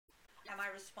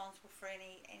responsible for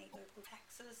any local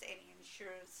taxes, any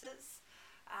insurances,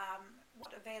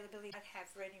 what availability I'd have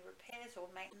for any repairs or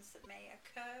maintenance that may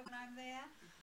occur when I'm there.